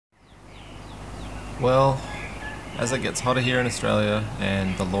Well, as it gets hotter here in Australia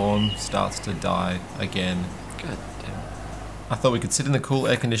and the lawn starts to die again, God damn. I thought we could sit in the cool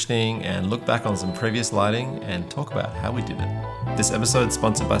air conditioning and look back on some previous lighting and talk about how we did it. This episode is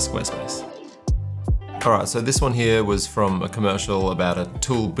sponsored by Squarespace. Alright, so this one here was from a commercial about a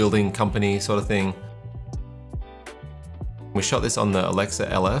tool building company sort of thing. We shot this on the Alexa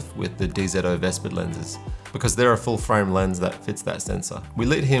LF with the DZO Vespid lenses because they're a full frame lens that fits that sensor. We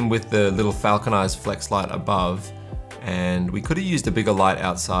lit him with the little falconized flex light above, and we could have used a bigger light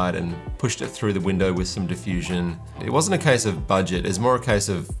outside and pushed it through the window with some diffusion. It wasn't a case of budget, it's more a case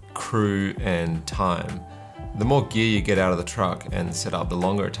of crew and time. The more gear you get out of the truck and set up, the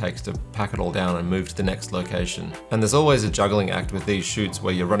longer it takes to pack it all down and move to the next location. And there's always a juggling act with these shoots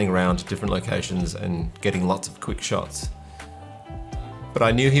where you're running around to different locations and getting lots of quick shots. But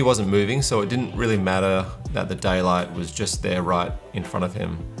I knew he wasn't moving, so it didn't really matter that the daylight was just there right in front of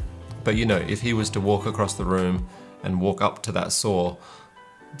him. But you know, if he was to walk across the room and walk up to that saw,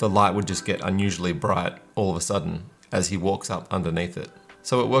 the light would just get unusually bright all of a sudden as he walks up underneath it.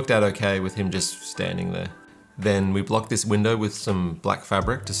 So it worked out okay with him just standing there. Then we blocked this window with some black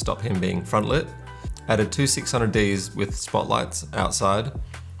fabric to stop him being front lit. Added two 600Ds with spotlights outside.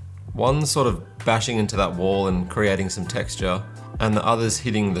 One sort of bashing into that wall and creating some texture, and the others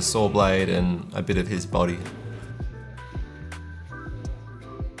hitting the saw blade and a bit of his body.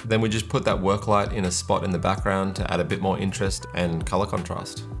 Then we just put that work light in a spot in the background to add a bit more interest and color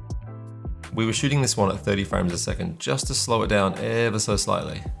contrast. We were shooting this one at 30 frames a second just to slow it down ever so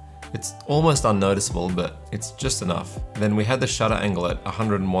slightly. It's almost unnoticeable, but it's just enough. Then we had the shutter angle at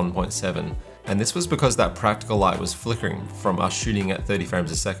 101.7, and this was because that practical light was flickering from us shooting at 30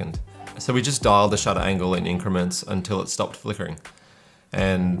 frames a second. So we just dialed the shutter angle in increments until it stopped flickering,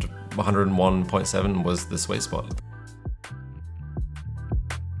 and 101.7 was the sweet spot.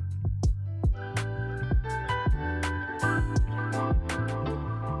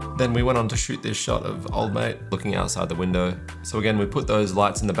 Then we went on to shoot this shot of old mate looking outside the window. So again, we put those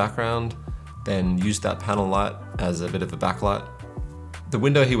lights in the background, then used that panel light as a bit of a backlight. The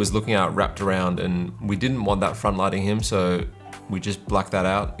window he was looking out wrapped around, and we didn't want that front lighting him, so we just blacked that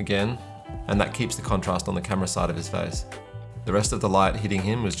out again, and that keeps the contrast on the camera side of his face. The rest of the light hitting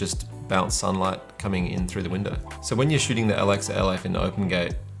him was just bounced sunlight coming in through the window. So when you're shooting the Alexa LF in open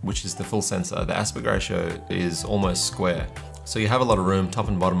gate, which is the full sensor, the aspect ratio is almost square. So you have a lot of room top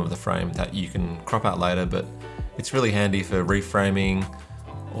and bottom of the frame that you can crop out later, but it's really handy for reframing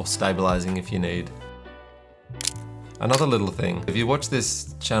or stabilizing if you need. Another little thing, if you watch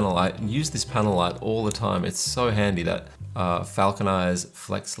this channel, I use this panel light all the time. It's so handy, that falconized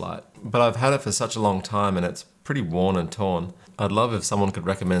flex light. But I've had it for such a long time and it's pretty worn and torn. I'd love if someone could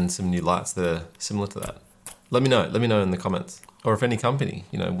recommend some new lights that are similar to that. Let me know in the comments. Or if any company,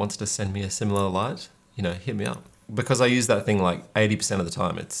 wants to send me a similar light, hit me up. Because I use that thing like 80% of the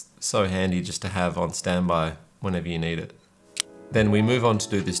time, it's so handy just to have on standby whenever you need it. Then we move on to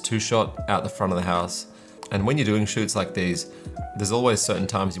do this two-shot out the front of the house. And when you're doing shoots like these, there's always certain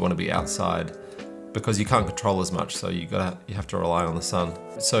times you want to be outside because you can't control as much, so you have to rely on the sun.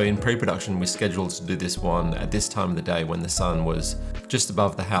 So in pre-production, we scheduled to do this one at this time of the day when the sun was just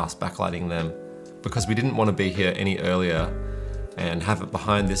above the house, backlighting them, because we didn't want to be here any earlier and have it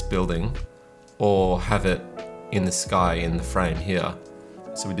behind this building or have it in the sky in the frame here.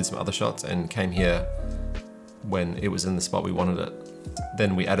 So we did some other shots and came here when it was in the spot we wanted it.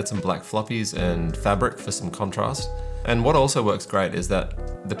 Then we added some black floppies and fabric for some contrast. And what also works great is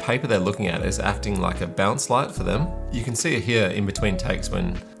that the paper they're looking at is acting like a bounce light for them. You can see it here in between takes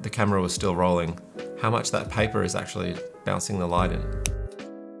when the camera was still rolling, how much that paper is actually bouncing the light in.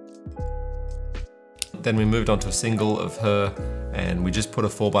 Then we moved on to a single of her, and we just put a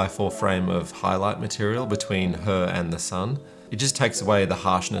 4x4 frame of highlight material between her and the sun. It just takes away the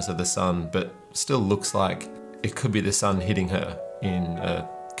harshness of the sun, but still looks like it could be the sun hitting her in a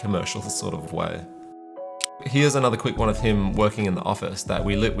commercial sort of way. Here's another quick one of him working in the office that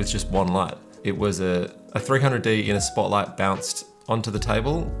we lit with just one light. It was a 300D in a spotlight bounced onto the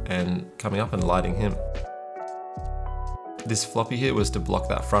table and coming up and lighting him. This floppy here was to block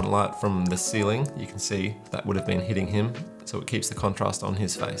that front light from the ceiling. You can see that would have been hitting him, so it keeps the contrast on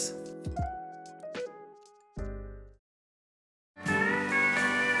his face.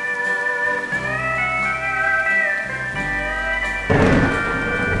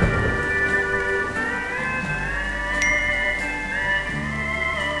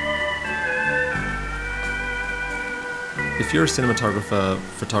 If you're a cinematographer,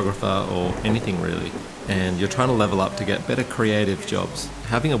 photographer, or anything really, and you're trying to level up to get better creative jobs,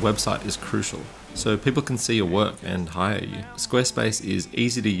 having a website is crucial. so people can see your work and hire you. Squarespace is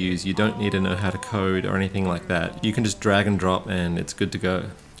easy to use. You don't need to know how to code or anything like that. You can just drag and drop and it's good to go.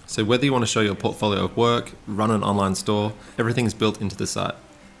 So whether you want to show your portfolio of work, run an online store, everything's built into the site.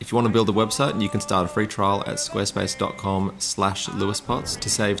 If you want to build a website, you can start a free trial at squarespace.com/lewispots to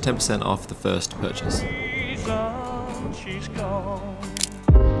save 10% off the first purchase. She's gone.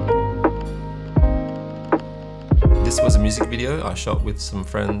 This was a music video I shot with some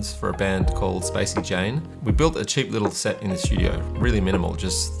friends for a band called Spacey Jane. We built a cheap little set in the studio, really minimal,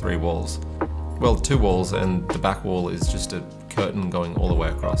 just 3 walls. Well, 2 walls, and the back wall is just a curtain going all the way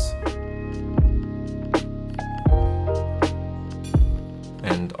across.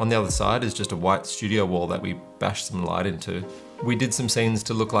 And on the other side is just a white studio wall that we bashed some light into. We did some scenes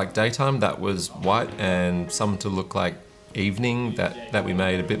to look like daytime that was white, and some to look like evening that we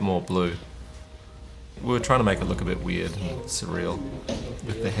made a bit more blue. We were trying to make it look a bit weird and surreal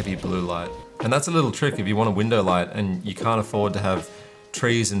with the heavy blue light. And that's a little trick if you want a window light and you can't afford to have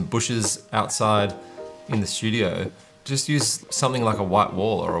trees and bushes outside in the studio. Just use something like a white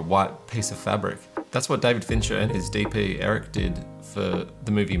wall or a white piece of fabric. That's what David Fincher and his DP Eric did for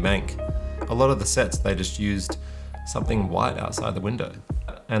the movie Mank. A lot of the sets, they just used something white outside the window.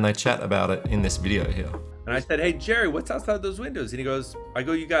 And they chat about it in this video here. And I said, hey, Jerry, what's outside those windows? And he goes, I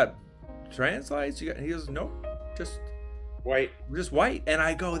go, you got trans lights? He goes, no, just white. Just white. And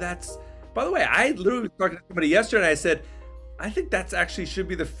I go, that's, by the way, I literally was talking to somebody yesterday and I said, I think that's actually should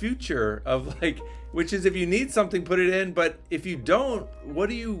be the future of like, which is if you need something, put it in. But if you don't, what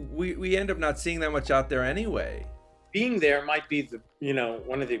do you, we end up not seeing that much out there anyway. Being there might be the, you know,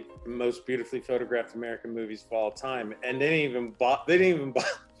 one of the most beautifully photographed American movies of all time. And they didn't even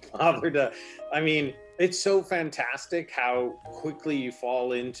bother to, I mean, it's so fantastic how quickly you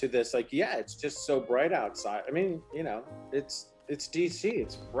fall into this, like, yeah, it's just so bright outside. I mean, you know, it's DC,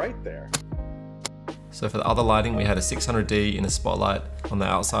 it's right there. So for the other lighting, we had a 600D in a spotlight on the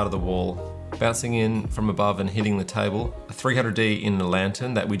outside of the wall, bouncing in from above and hitting the table, a 300D in a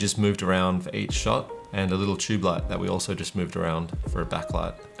lantern that we just moved around for each shot, and a little tube light that we also just moved around for a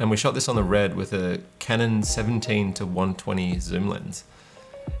backlight. And we shot this on the red with a Canon 17-120 zoom lens.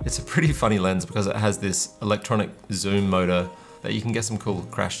 It's a pretty funny lens because it has this electronic zoom motor that you can get some cool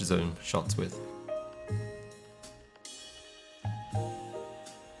crash zoom shots with.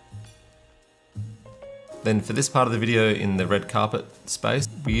 Then for this part of the video in the red carpet space,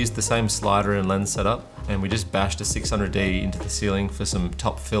 we used the same slider and lens setup, and we just bashed a 600D into the ceiling for some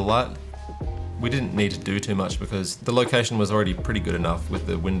top fill light. We didn't need to do too much because the location was already pretty good enough with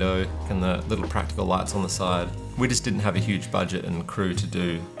the window and the little practical lights on the side. We just didn't have a huge budget and crew to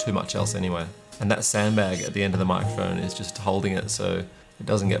do too much else anyway. And that sandbag at the end of the microphone is just holding it so it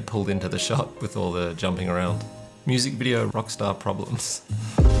doesn't get pulled into the shot with all the jumping around. Music video rockstar problems.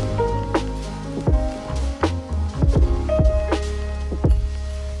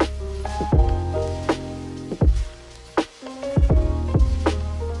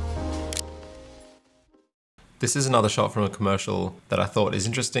 This is another shot from a commercial that I thought is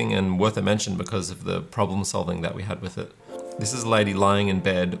interesting and worth a mention because of the problem solving that we had with it. This is a lady lying in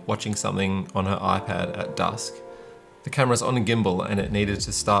bed watching something on her iPad at dusk. The camera's on a gimbal and it needed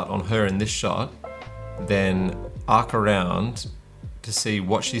to start on her in this shot, then arc around to see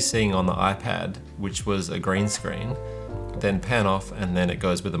what she's seeing on the iPad, which was a green screen, then pan off, and then it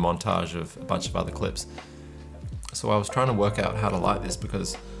goes with a montage of a bunch of other clips. So I was trying to work out how to light this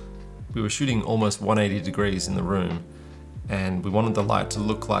because we were shooting almost 180 degrees in the room and we wanted the light to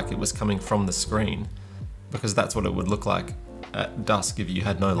look like it was coming from the screen because that's what it would look like at dusk if you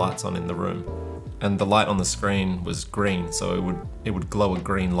had no lights on in the room. And the light on the screen was green, so it would glow a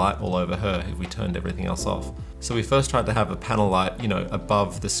green light all over her if we turned everything else off. So we first tried to have a panel light, you know,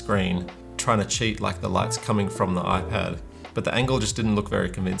 above the screen, trying to cheat like the light's coming from the iPad. But the angle just didn't look very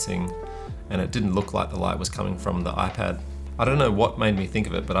convincing and it didn't look like the light was coming from the iPad. I don't know what made me think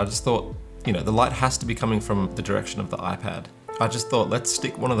of it, but I just thought, you know, the light has to be coming from the direction of the iPad. I just thought, let's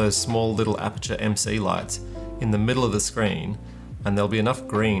stick one of those small little aperture MC lights in the middle of the screen and there'll be enough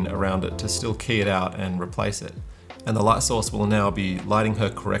green around it to still key it out and replace it. And the light source will now be lighting her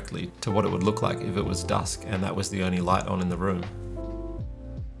correctly to what it would look like if it was dusk and that was the only light on in the room.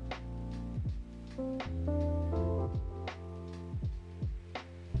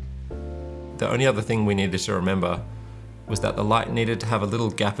 The only other thing we needed to remember was that the light needed to have a little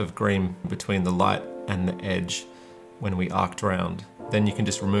gap of green between the light and the edge when we arced around. Then you can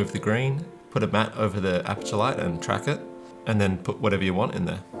just remove the green, put a mat over the aperture light and track it, and then put whatever you want in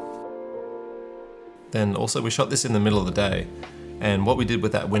there. Then also we shot this in the middle of the day, and what we did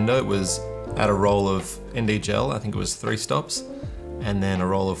with that window was add a roll of ND gel, I think it was 3 stops, and then a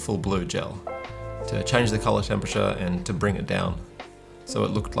roll of full blue gel. to change the color temperature and to bring it down so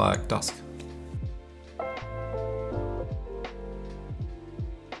it looked like dusk.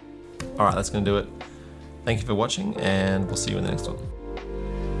 Alright, that's going to do it. Thank you for watching, and we'll see you in the next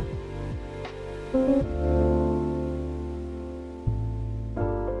one.